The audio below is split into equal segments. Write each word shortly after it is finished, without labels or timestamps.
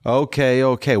Okay.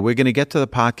 We're going to get to the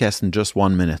podcast in just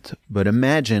 1 minute. But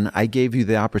imagine I gave you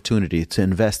the opportunity to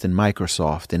invest in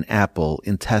Microsoft, in Apple,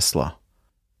 in Tesla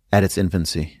at its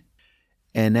infancy.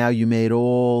 And now you made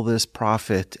all this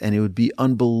profit, and it would be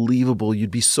unbelievable.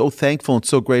 You'd be so thankful and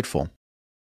so grateful.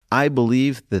 I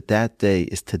believe that day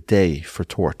is today for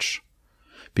Torch.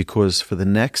 Because for the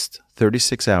next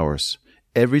 36 hours,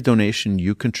 every donation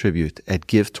you contribute at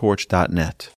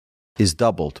givetorch.net is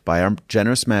doubled by our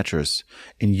generous matchers,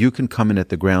 and you can come in at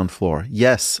the ground floor.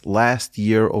 Yes, last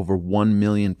year over 1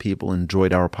 million people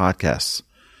enjoyed our podcasts.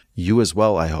 You as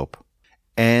well, I hope.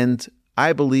 And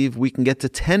I believe we can get to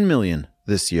 10 million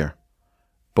this year.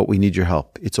 But we need your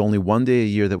help. It's only 1 day a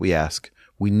year that we ask.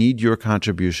 We need your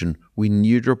contribution. We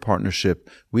need your partnership.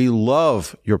 We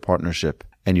love your partnership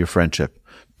and your friendship.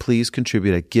 Please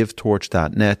contribute at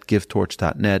givetorch.net,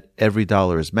 givetorch.net. Every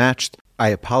dollar is matched. I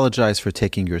apologize for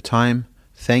taking your time.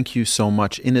 Thank you so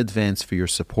much in advance for your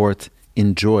support.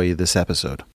 Enjoy this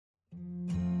episode.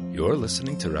 You're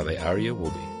listening to Rabbi Aryeh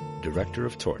Wolbe, Director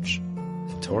of Torch,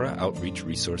 the Torah Outreach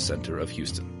Resource Center of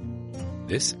Houston.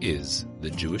 This is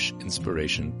the Jewish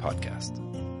Inspiration Podcast.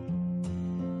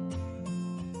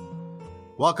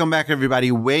 Welcome back,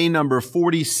 everybody. Way number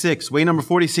 46. Way number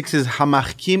 46 is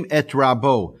Hamachkim et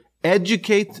Rabo.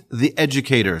 Educate the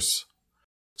educators.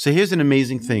 So here's an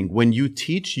amazing thing. When you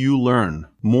teach, you learn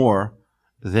more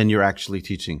than you're actually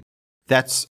teaching.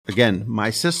 That's, again,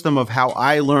 my system of how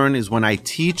I learn is when I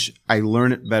teach, I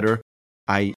learn it better.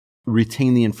 I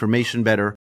retain the information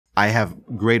better. I have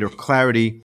greater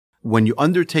clarity. When you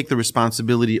undertake the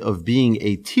responsibility of being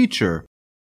a teacher,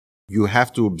 you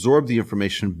have to absorb the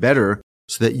information better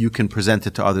so that you can present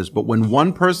it to others. But when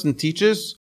one person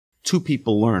teaches, two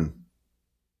people learn.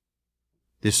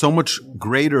 There's so much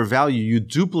greater value. You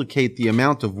duplicate the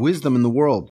amount of wisdom in the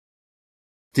world.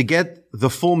 To get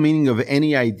the full meaning of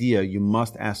any idea, you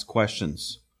must ask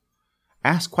questions.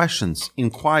 Ask questions.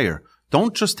 Inquire.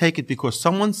 Don't just take it because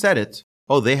someone said it.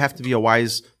 Oh, they have to be a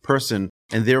wise person,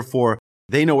 and therefore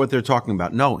they know what they're talking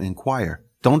about. No, inquire.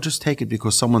 Don't just take it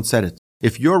because someone said it.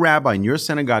 If your rabbi in your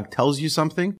synagogue tells you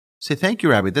something, say, thank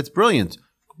you, Rabbi. That's brilliant.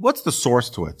 What's the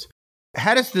source to it?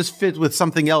 How does this fit with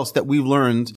something else that we've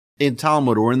learned in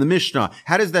Talmud or in the Mishnah?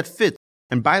 How does that fit?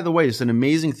 And by the way, it's an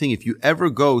amazing thing. If you ever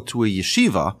go to a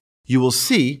yeshiva, you will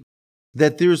see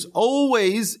that there's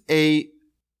always a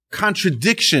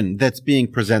contradiction that's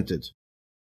being presented.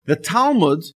 The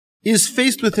Talmud is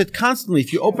faced with it constantly.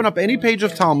 If you open up any page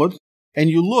of Talmud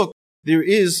and you look, there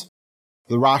is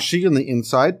the Rashi on the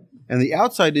inside, and the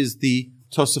outside is the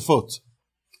Tosafot.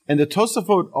 And the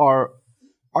Tosafot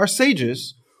are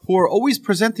sages who are always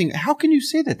presenting, how can you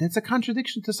say that? That's a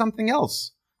contradiction to something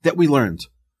else that we learned.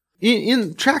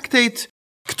 In Tractate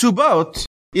Ketubot,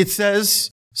 it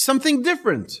says something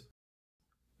different.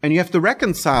 And you have to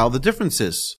reconcile the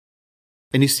differences.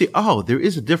 And you see, oh, there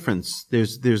is a difference.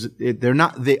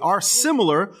 They are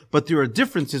similar, but there are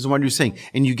differences in what you're saying.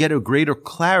 And you get a greater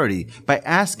clarity by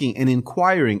asking and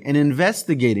inquiring and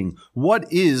investigating what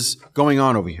is going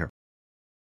on over here.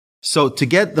 So to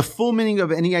get the full meaning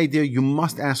of any idea, you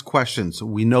must ask questions.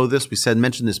 We know this. We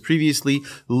mentioned this previously.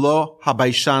 Lo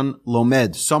habayshan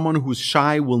lomed. Someone who's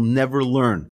shy will never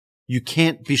learn. You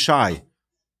can't be shy.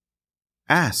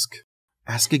 Ask.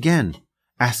 Ask again.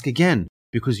 Ask again.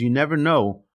 Because you never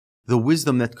know the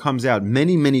wisdom that comes out.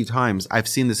 Many, many times, I've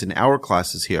seen this in our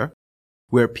classes here,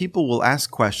 where people will ask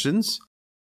questions,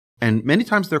 and many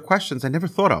times they're questions I never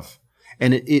thought of.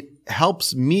 And it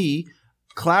helps me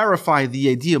clarify the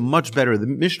idea much better. The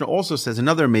Mishnah also says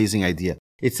another amazing idea.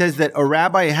 It says that a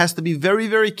rabbi has to be very,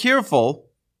 very careful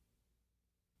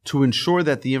to ensure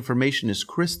that the information is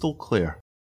crystal clear.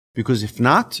 Because if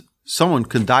not, someone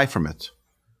can die from it.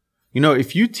 You know,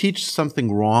 if you teach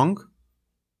something wrong,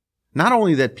 not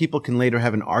only that people can later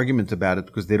have an argument about it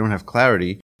because they don't have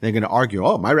clarity, they're going to argue,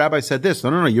 oh, my rabbi said this.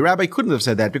 No, your rabbi couldn't have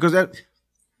said that because that,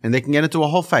 and they can get into a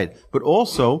whole fight. But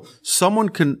also, someone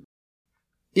can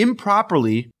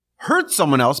improperly hurt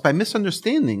someone else by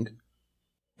misunderstanding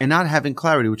and not having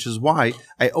clarity, which is why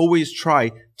I always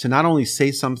try to not only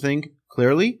say something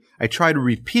clearly, I try to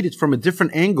repeat it from a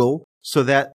different angle so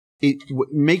that it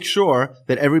makes sure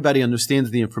that everybody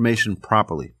understands the information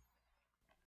properly.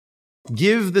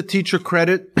 Give the teacher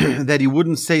credit that he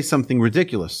wouldn't say something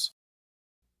ridiculous.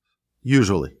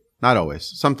 Usually. Not always.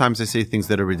 Sometimes I say things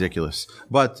that are ridiculous.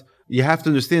 But you have to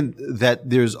understand that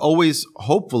there's always,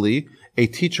 hopefully, a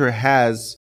teacher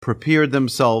has prepared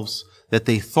themselves, that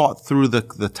they thought through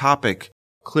the topic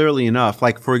clearly enough.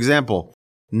 Like, for example,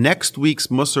 next week's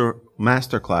Musar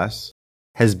Masterclass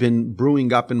has been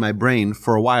brewing up in my brain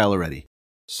for a while already.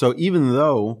 So even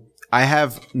though I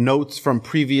have notes from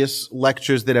previous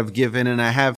lectures that I've given, and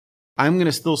I'm going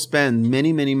to still spend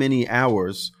many, many, many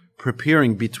hours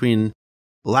preparing between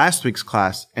last week's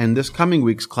class and this coming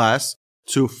week's class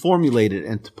to formulate it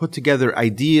and to put together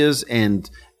ideas and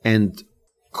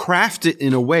craft it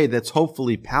in a way that's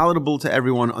hopefully palatable to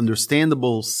everyone,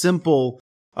 understandable, simple,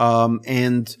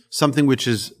 and something which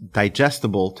is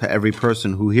digestible to every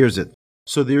person who hears it.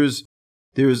 So there's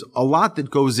a lot that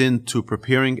goes into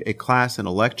preparing a class and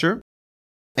a lecture,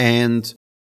 and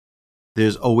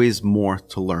there's always more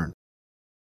to learn.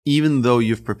 Even though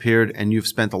you've prepared and you've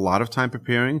spent a lot of time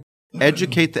preparing,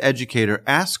 educate the educator,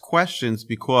 ask questions,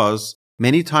 because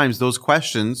many times those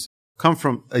questions come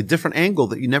from a different angle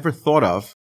that you never thought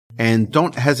of, and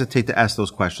don't hesitate to ask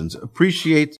those questions.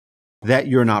 Appreciate that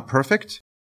you're not perfect.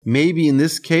 Maybe in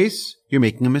this case, you're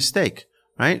making a mistake,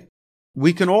 right?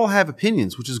 We can all have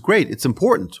opinions, which is great. It's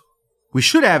important. We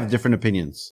should have different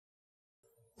opinions.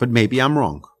 But maybe I'm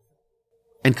wrong.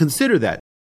 And consider that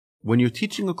when you're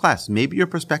teaching a class, maybe your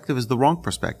perspective is the wrong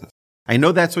perspective. I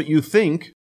know that's what you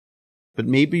think, but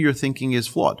maybe your thinking is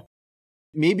flawed.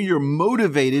 Maybe you're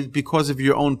motivated because of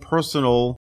your own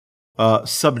personal,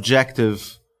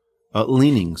 subjective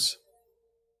leanings.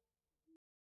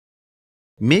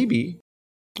 Maybe,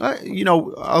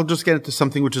 I'll just get into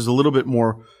something which is a little bit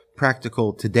more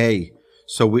practical today.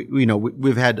 So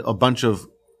we've had a bunch of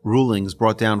rulings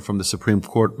brought down from the Supreme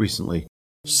Court recently.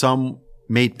 Some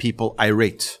made people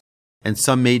irate, and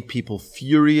some made people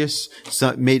furious.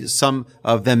 Some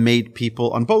of them made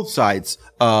people on both sides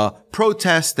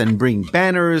protest and bring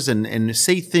banners and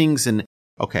say things. And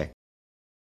okay,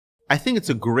 I think it's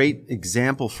a great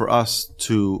example for us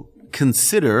to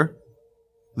consider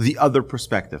the other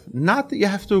perspective. Not that you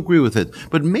have to agree with it,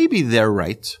 but maybe they're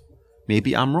right.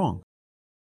 Maybe I'm wrong.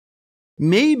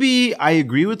 Maybe I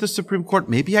agree with the Supreme Court.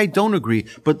 Maybe I don't agree.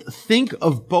 But think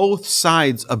of both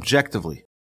sides objectively.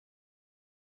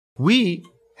 We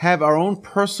have our own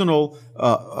personal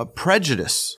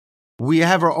prejudice. We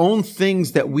have our own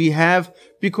things that we have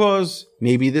because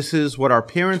maybe this is what our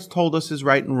parents told us is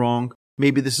right and wrong.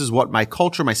 Maybe this is what my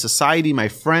culture, my society, my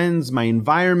friends, my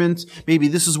environment, maybe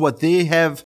this is what they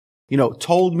have,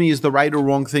 told me is the right or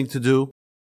wrong thing to do.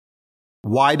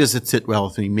 Why does it sit well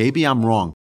with me? Maybe I'm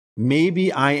wrong.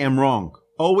 Maybe I am wrong.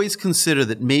 Always consider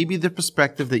that maybe the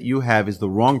perspective that you have is the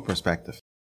wrong perspective.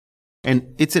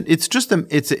 And it's an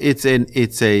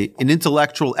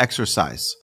intellectual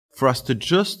exercise for us to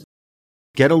just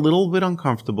get a little bit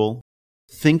uncomfortable,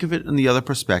 think of it in the other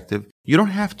perspective. You don't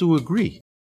have to agree,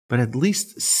 but at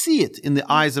least see it in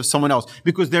the eyes of someone else,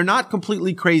 because they're not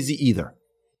completely crazy either.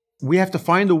 We have to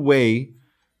find a way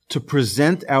to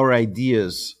present our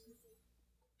ideas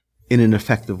in an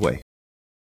effective way.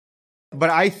 But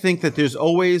I think that there's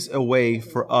always a way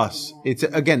for us. It's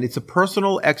a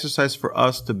personal exercise for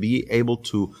us to be able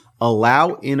to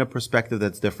allow in a perspective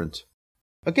that's different.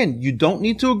 Again, you don't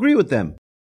need to agree with them,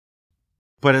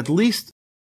 but at least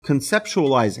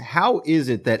conceptualize how is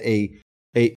it that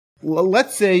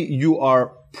let's say you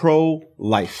are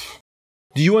pro-life.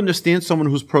 Do you understand someone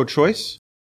who's pro-choice?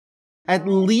 At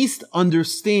least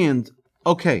understand,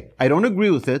 okay, I don't agree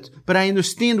with it, but I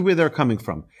understand where they're coming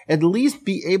from. At least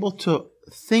be able to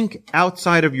think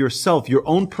outside of yourself, your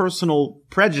own personal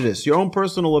prejudice, your own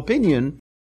personal opinion,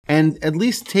 and at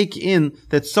least take in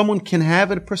that someone can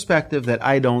have a perspective that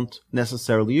I don't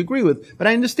necessarily agree with, but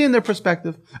I understand their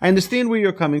perspective. I understand where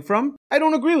you're coming from. I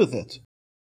don't agree with it.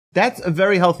 That's a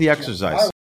very healthy exercise.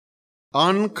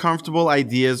 Uncomfortable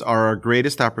ideas are our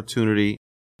greatest opportunity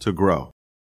to grow.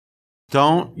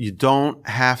 You don't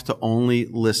have to only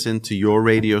listen to your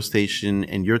radio station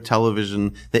and your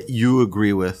television that you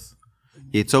agree with.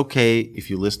 It's okay if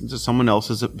you listen to someone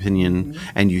else's opinion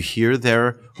and you hear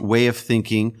their way of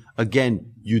thinking.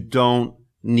 Again, you don't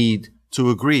need to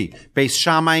agree. Beis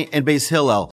Shammai and Beis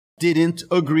Hillel didn't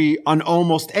agree on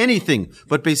almost anything,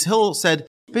 but Beis Hillel said,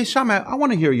 Beis Shammai, I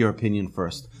want to hear your opinion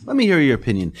first. Let me hear your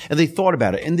opinion. And they thought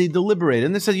about it and they deliberated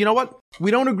and they said, you know what? We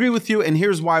don't agree with you and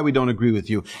here's why we don't agree with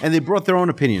you. And they brought their own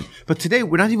opinion. But today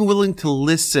we're not even willing to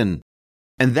listen.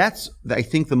 And that's, I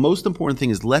think the most important thing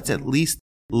is let's at least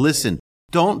listen.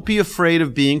 Don't be afraid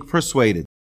of being persuaded.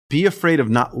 Be afraid of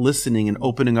not listening and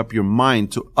opening up your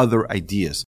mind to other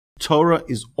ideas. Torah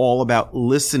is all about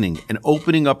listening and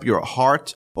opening up your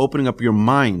heart, opening up your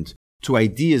mind to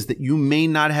ideas that you may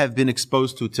not have been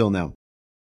exposed to till now.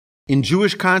 In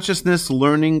Jewish consciousness,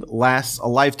 learning lasts a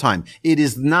lifetime. It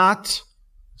is not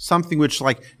something which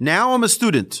now I'm a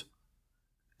student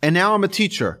and now I'm a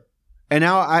teacher and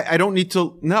now I don't need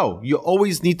to. No, you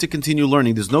always need to continue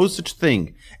learning. There's no such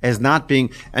thing as not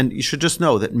being, and you should just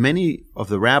know that many of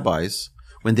the rabbis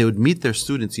when they would meet their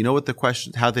students, you know what the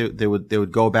question, how they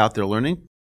would go about their learning?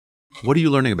 What are you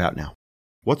learning about now?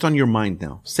 What's on your mind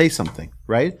now? Say something,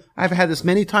 right? I've had this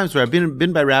many times where I've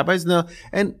been by rabbis now,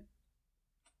 and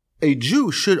a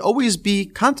Jew should always be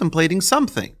contemplating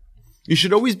something. You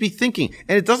should always be thinking.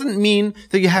 And it doesn't mean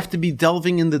that you have to be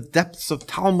delving in the depths of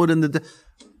Talmud and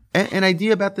an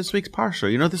idea about this week's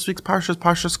Parsha. You know, this week's Parsha is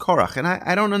Parshas Korach. And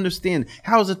I don't understand,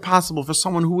 how is it possible for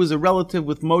someone who is a relative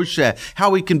with Moshe,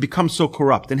 how he can become so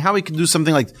corrupt and how he can do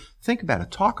something like, think about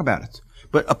it, talk about it.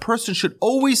 But a person should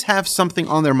always have something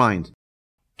on their mind.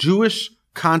 Jewish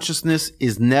consciousness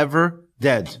is never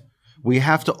dead. We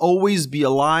have to always be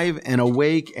alive and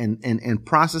awake and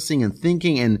processing and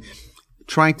thinking and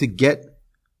trying to get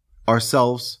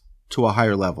ourselves to a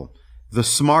higher level. The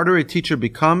smarter a teacher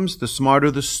becomes, the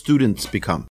smarter the students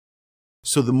become.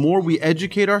 So the more we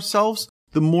educate ourselves,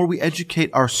 the more we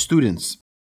educate our students.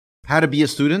 How to be a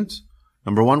student?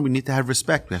 Number one, we need to have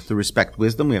respect. We have to respect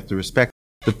wisdom. We have to respect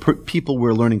the people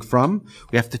we're learning from.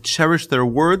 We have to cherish their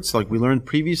words, like we learned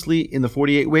previously in the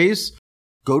 48 ways.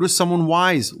 Go to someone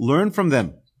wise. Learn from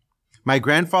them. My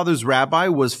grandfather's rabbi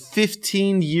was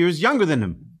 15 years younger than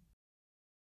him.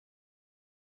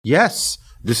 Yes,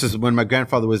 this is when my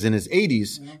grandfather was in his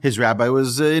 80s. His rabbi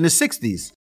was in his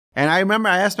 60s. And I remember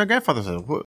I asked my grandfather,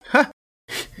 I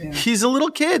said, he's a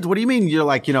little kid. What do you mean? You're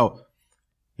like, he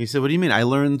said, what do you mean? I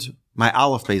learned my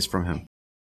Aleph Beis from him.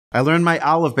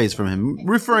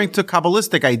 Referring to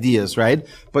Kabbalistic ideas, right?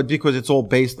 But because it's all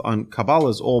based on Kabbalah,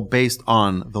 it's all based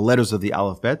on the letters of the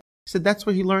Aleph Bet. He said that's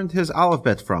where he learned his Aleph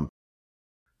Bet from.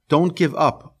 Don't give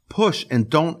up. Push and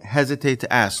don't hesitate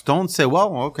to ask. Don't say,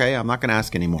 well, okay, I'm not going to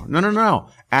ask anymore. No.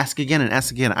 Ask again and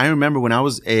ask again. I remember when I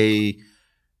was a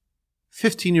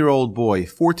 15-year-old boy,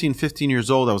 14, 15 years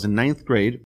old, I was in 9th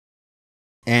grade,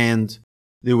 and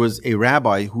there was a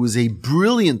rabbi who was a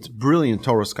brilliant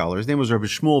Torah scholar. His name was Rabbi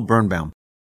Shmuel Birnbaum.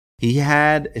 He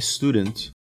had a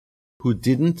student who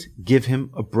didn't give him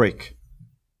a break.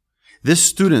 This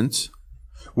student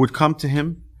would come to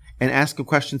him and ask him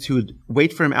questions. He would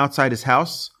wait for him outside his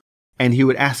house, and he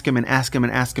would ask him and ask him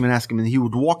and ask him and ask him. And he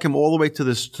would walk him all the way to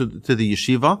the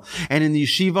yeshiva. And in the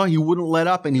yeshiva, he wouldn't let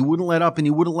up and he wouldn't let up and he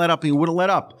wouldn't let up and he wouldn't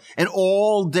let up. And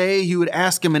all day he would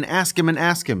ask him and ask him and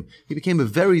ask him. He became a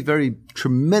very, very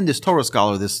tremendous Torah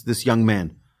scholar, this young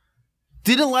man.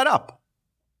 Didn't let up.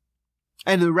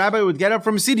 And the rabbi would get up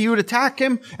from his seat, he would attack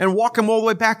him and walk him all the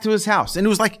way back to his house. And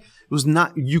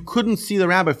you couldn't see the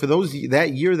rabbi for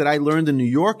that year that I learned in New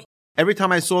York. Every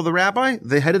time I saw the rabbi,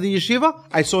 the head of the yeshiva,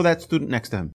 I saw that student next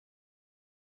to him.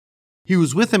 He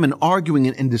was with him and arguing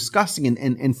and discussing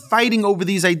and fighting over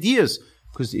these ideas.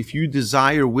 Because if you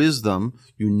desire wisdom,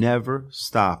 you never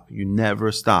stop. You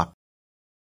never stop.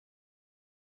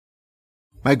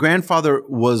 My grandfather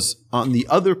was on the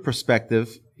other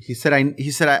perspective. He said, I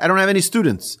don't have any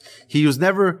students. He was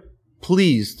never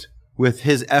pleased with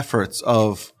his efforts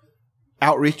of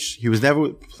outreach. He was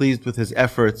never pleased with his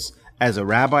efforts as a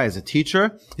rabbi, as a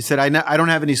teacher. He said, I don't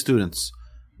have any students.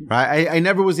 Right? I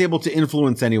never was able to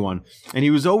influence anyone. And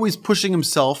he was always pushing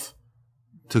himself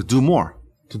to do more.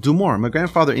 My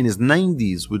grandfather in his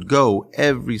 90s would go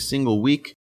every single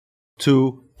week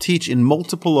to teach in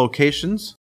multiple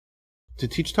locations to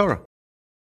teach Torah.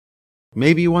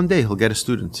 Maybe one day he'll get a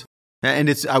student. And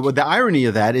it's the irony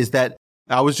of that is that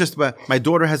my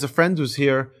daughter has a friend who's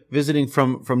here visiting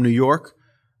from New York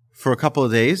for a couple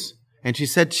of days. And she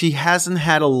said she hasn't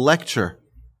had a lecture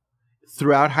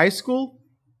throughout high school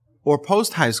or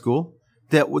post-high school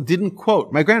that didn't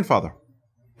quote my grandfather.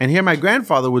 And here my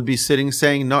grandfather would be sitting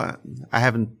saying, no, I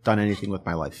haven't done anything with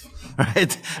my life,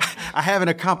 right? I haven't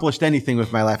accomplished anything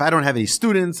with my life. I don't have any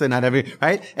students and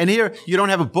right? And here you don't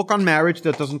have a book on marriage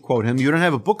that doesn't quote him. You don't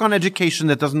have a book on education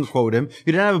that doesn't quote him.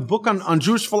 You don't have a book on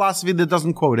Jewish philosophy that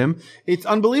doesn't quote him. It's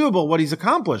unbelievable what he's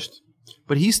accomplished.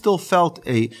 But he still felt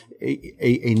a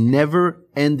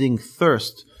never-ending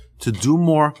thirst to do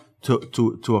more,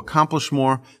 to accomplish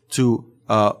more, to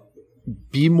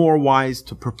be more wise,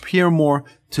 to prepare more,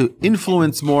 to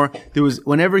influence more.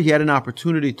 Whenever he had an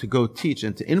opportunity to go teach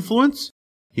and to influence,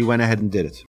 he went ahead and did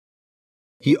it.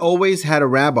 He always had a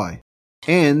rabbi,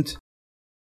 and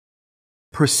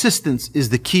persistence is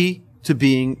the key to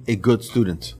being a good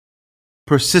student.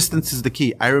 Persistence is the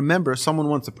key. I remember someone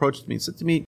once approached me and said to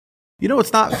me,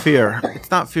 it's not fair. It's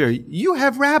not fair. You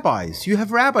have rabbis. You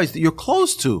have rabbis that you're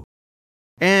close to.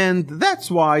 And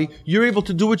that's why you're able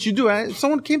to do what you do. And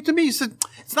someone came to me and said,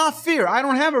 it's not fair. I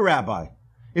don't have a rabbi.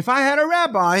 If I had a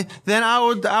rabbi, then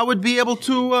I would be able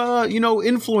to,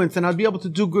 influence and I'd be able to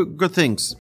do good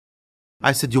things.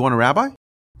 I said, do you want a rabbi? He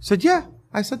said, yeah.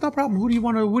 I said, no problem. Who do you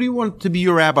want to be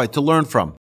your rabbi to learn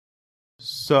from?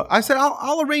 So I said,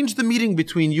 I'll arrange the meeting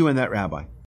between you and that rabbi.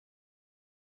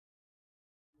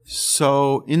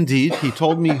 So indeed, he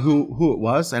told me who it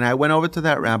was, and I went over to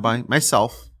that rabbi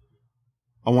myself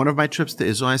on one of my trips to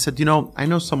Israel. I said, I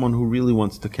know someone who really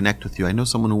wants to connect with you. I know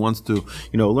someone who wants to,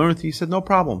 learn with you. He said, no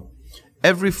problem.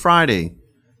 Every Friday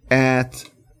at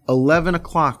 11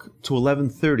 o'clock to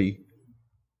 11:30,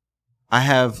 I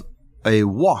have a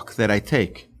walk that I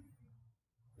take.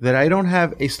 That I don't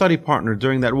have a study partner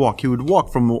during that walk. He would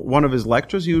walk from one of his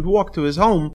lectures. He would walk to his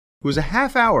home. It was a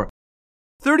half hour,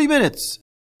 30 minutes,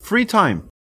 free time.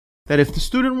 That if the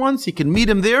student wants, he can meet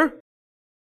him there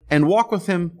and walk with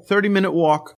him, 30-minute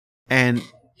walk, and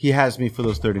he has me for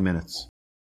those 30 minutes.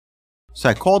 So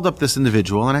I called up this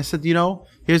individual and I said,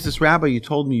 here's this rabbi. You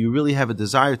told me you really have a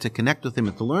desire to connect with him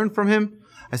and to learn from him.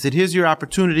 I said, here's your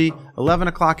opportunity, 11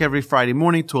 o'clock every Friday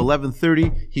morning to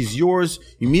 11:30. He's yours.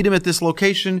 You meet him at this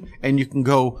location, and you can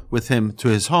go with him to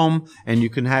his home, and you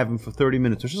can have him for 30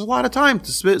 minutes, which is a lot of time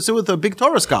to sit with a big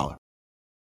Torah scholar.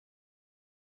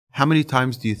 How many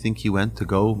times do you think he went to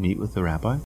go meet with the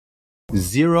rabbi?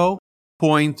 0.0.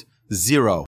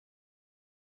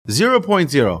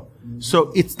 0.0.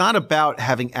 So it's not about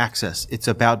having access. It's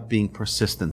about being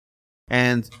persistent.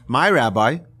 And my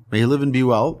rabbi, may he live and be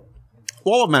well,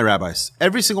 all of my rabbis,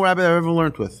 every single rabbi I've ever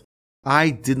learned with,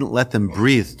 I didn't let them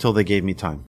breathe till they gave me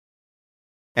time.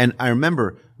 And I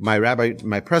remember my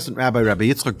present rabbi, Rabbi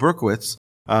Yitzchak Berkowitz,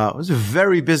 was a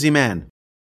very busy man.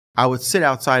 I would sit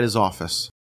outside his office.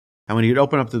 And when he'd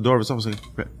open up the door of his office, like,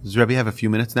 does Rabbi have a few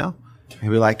minutes now? He'd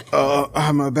be like,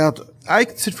 I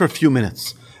could sit for a few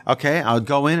minutes. Okay, I would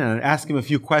go in and I'd ask him a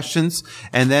few questions.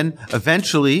 And then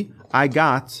eventually I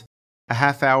got a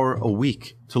half hour a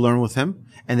week to learn with him.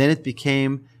 And then it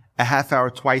became a half hour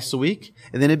twice a week.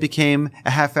 And then it became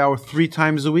a half hour 3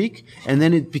 times a week. And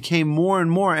then it became more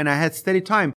and more. And I had steady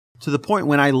time to the point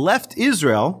when I left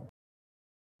Israel,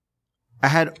 I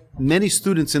had many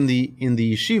students in the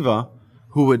yeshiva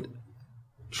who would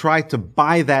try to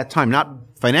buy that time, not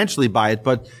financially buy it,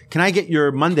 but can I get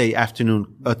your Monday afternoon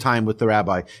time with the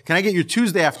rabbi? Can I get your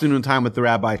Tuesday afternoon time with the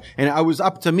rabbi? And it was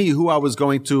up to me who I was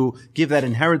going to give that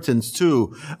inheritance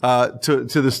to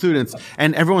the students.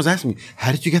 And everyone was asking me,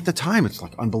 how did you get the time? It's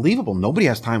like unbelievable. Nobody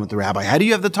has time with the rabbi. How do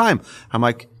you have the time? I'm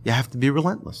like, you have to be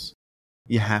relentless.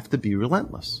 You have to be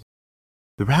relentless.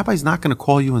 The rabbi's not going to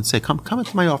call you and say, come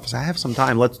into my office. I have some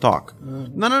time. Let's talk.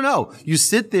 No. You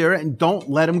sit there and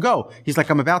don't let him go. He's like,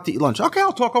 I'm about to eat lunch. Okay,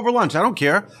 I'll talk over lunch. I don't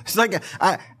care. It's like,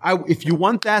 if you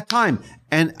want that time.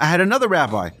 And I had another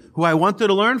rabbi who I wanted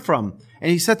to learn from. And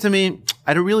he said to me,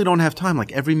 I really don't have time.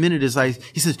 Like every minute he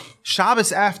says,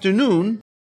 Shabbos afternoon,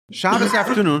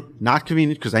 not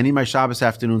convenient because I need my Shabbos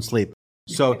afternoon sleep.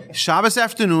 So Shabbos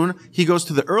afternoon, he goes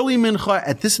to the early mincha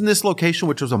at this and this location,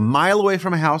 which was a mile away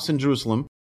from a house in Jerusalem.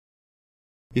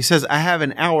 He says, I have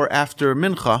an hour after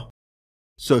mincha.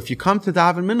 So if you come to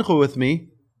daven mincha with me,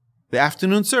 the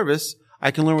afternoon service,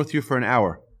 I can learn with you for an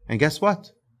hour. And guess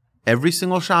what? Every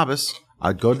single Shabbos,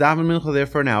 I'd go daven mincha there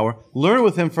for an hour, learn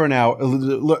with him for an hour,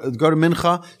 go to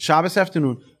mincha, Shabbos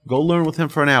afternoon, go learn with him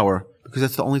for an hour, because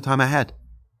that's the only time I had.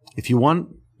 If you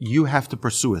want, you have to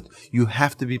pursue it. You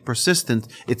have to be persistent.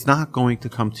 It's not going to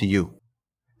come to you.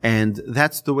 And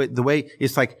that's the way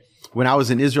it's like when I was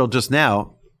in Israel just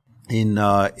now, in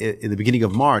the beginning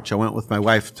of March, I went with my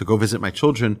wife to go visit my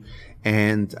children.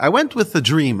 And I went with a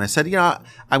dream. I said, I'm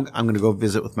going to go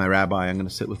visit with my rabbi. I'm going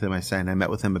to sit with him. And I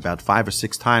met with him about 5 or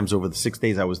 6 times over the 6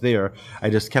 days I was there. I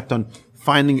just kept on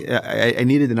finding, I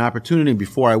needed an opportunity.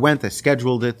 Before I went, I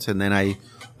scheduled it, and then I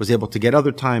was able to get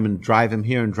other time and drive him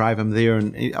here and drive him there.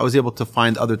 And I was able to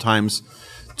find other times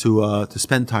to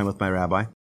spend time with my rabbi.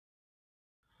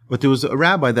 But there was a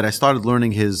rabbi that I started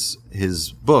learning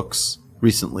his books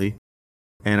recently.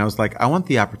 And I was like, I want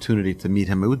the opportunity to meet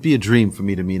him. It would be a dream for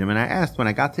me to meet him. And I asked when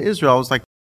I got to Israel, I was like,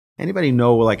 anybody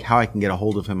know like how I can get a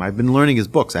hold of him? I've been learning his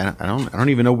books. I don't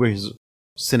even know where his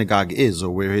synagogue is or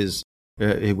where his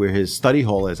study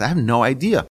hall is. I have no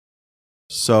idea.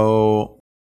 So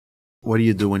what do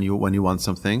you do when you want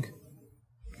something?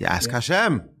 You ask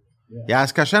Hashem. You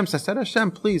ask Hashem. So I said,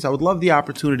 Hashem, please, I would love the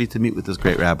opportunity to meet with this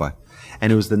great rabbi.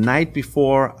 And it was the night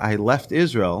before I left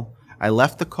Israel. I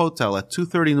left the Kotel at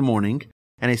 2:30 in the morning,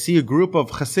 and I see a group of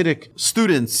Hasidic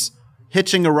students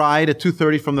hitching a ride at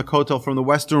 2:30 from the Kotel, from the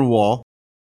Western Wall.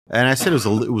 And I said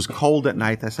it was cold at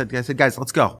night. I said, guys,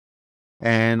 let's go.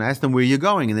 And I asked them, where are you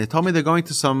going? And they told me they're going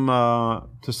to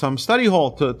some study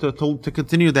hall to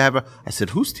continue to have I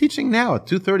said, who's teaching now at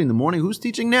 2:30 in the morning? Who's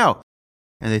teaching now?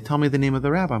 And they tell me the name of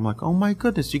the rabbi. I'm like, oh my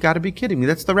goodness, you got to be kidding me.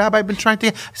 That's the rabbi I've been trying to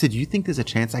get. I said, do you think there's a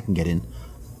chance I can get in?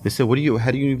 They said, how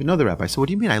do you even know the rabbi? I said, what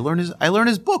do you mean? I learn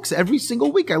his books every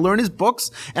single week. I learn his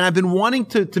books, and I've been wanting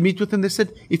to meet with him. They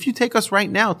said, if you take us right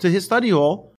now to his study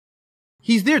hall,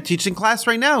 he's there teaching class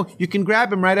right now. You can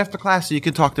grab him right after class so you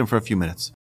can talk to him for a few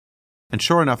minutes. And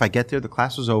sure enough, I get there. The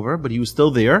class was over, but he was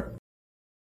still there.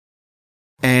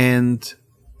 And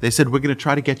they said, we're going to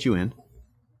try to get you in.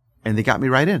 And they got me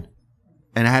right in.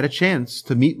 And I had a chance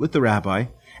to meet with the rabbi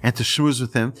and to schmooze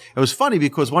with him. It was funny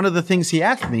because one of the things he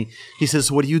asked me, he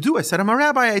says, what do you do? I said, I'm a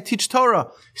rabbi. I teach Torah.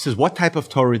 He says, what type of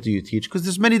Torah do you teach? Because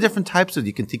there's many different types of it.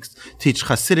 You can teach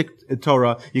Hasidic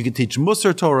Torah. You can teach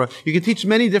Musar Torah. You can teach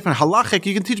many different halachic.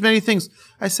 You can teach many things.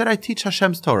 I said, I teach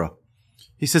Hashem's Torah.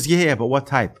 He says, yeah, but what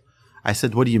type? I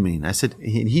said, what do you mean? I said,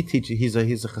 he's a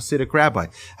Hasidic rabbi.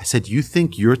 I said, you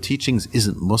think your teachings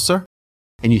isn't Musar?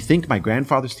 And you think my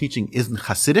grandfather's teaching isn't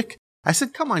Hasidic? I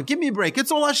said, come on, give me a break.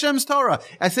 It's all Hashem's Torah.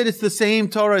 I said, it's the same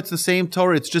Torah. It's the same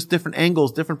Torah. It's just different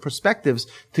angles, different perspectives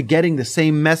to getting the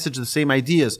same message, the same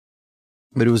ideas.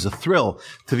 But it was a thrill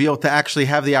to be able to actually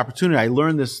have the opportunity. I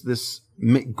learned this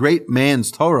great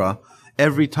man's Torah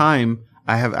every time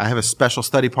I have a special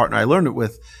study partner I learned it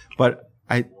with. But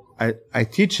I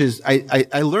teach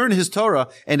I learn his Torah,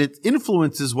 and it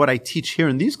influences what I teach here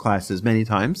in these classes many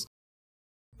times.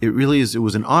 It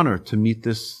was an honor to meet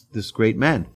this great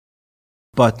man.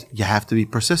 But you have to be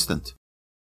persistent.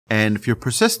 And if you're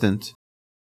persistent,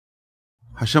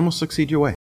 Hashem will succeed your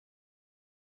way.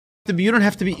 You don't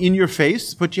have to be in your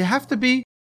face, but you have to be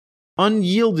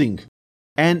unyielding.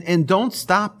 And don't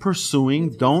stop pursuing.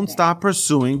 Don't stop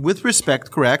pursuing with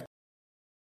respect, correct?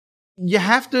 You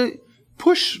have to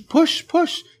push.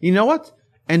 You know what?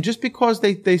 And just because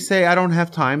they say, I don't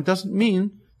have time, doesn't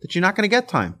mean that you're not going to get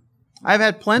time. I've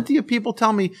had plenty of people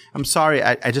tell me, I'm sorry,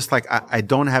 I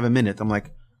don't have a minute. I'm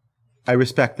like, I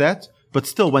respect that, but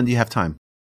still, when do you have time?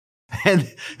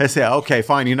 And I say, okay,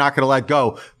 fine, you're not going to let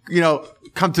go.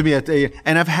 Come to me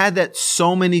and I've had that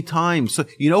so many times. So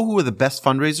you know who are the best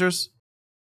fundraisers?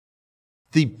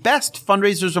 The best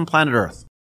fundraisers on planet Earth.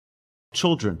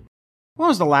 Children. When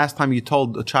was the last time you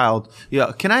told a child,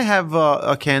 can I have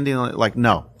a candy? Like,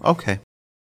 no. Okay.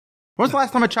 When was the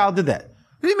last time a child did that?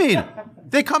 What do you mean?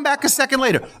 They come back a second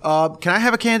later. Can I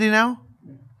have a candy now?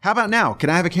 How about now? Can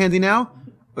I have a candy now?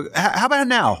 How about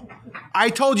now? I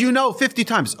told you no 50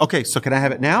 times. Okay, so can I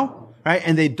have it now? Right?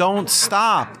 And they don't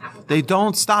stop. They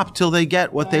don't stop till they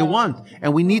get what they want.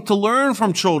 And we need to learn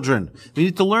from children. We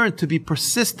need to learn to be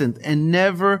persistent and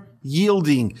never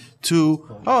yielding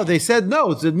to, they said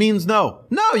no, it means no.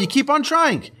 No, you keep on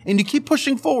trying and you keep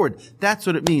pushing forward. That's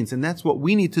what it means. And that's what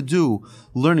we need to do,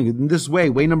 learning in this way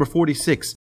number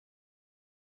 46.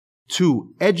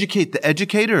 To educate the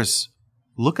educators,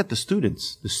 look at the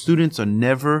students. The students are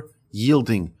never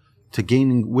yielding to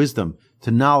gaining wisdom,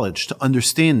 to knowledge, to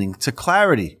understanding, to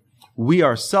clarity. We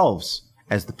ourselves,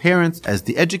 as the parents, as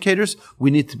the educators,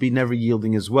 we need to be never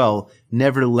yielding as well,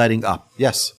 never letting up.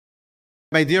 Yes.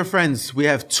 My dear friends, we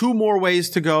have 2 more ways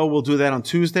to go. We'll do that on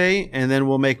Tuesday, and then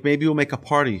we'll make a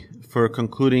party for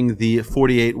concluding the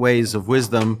 48 ways of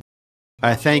wisdom.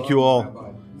 I thank you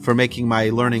all for making my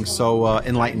learning so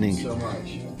enlightening.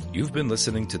 You've been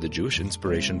listening to the Jewish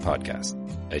Inspiration Podcast,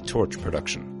 a Torch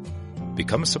production.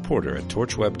 Become a supporter at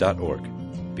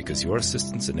torchweb.org because your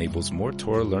assistance enables more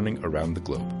Torah learning around the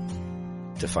globe.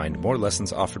 To find more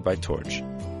lessons offered by Torch,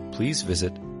 please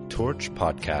visit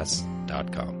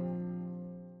torchpodcasts.com.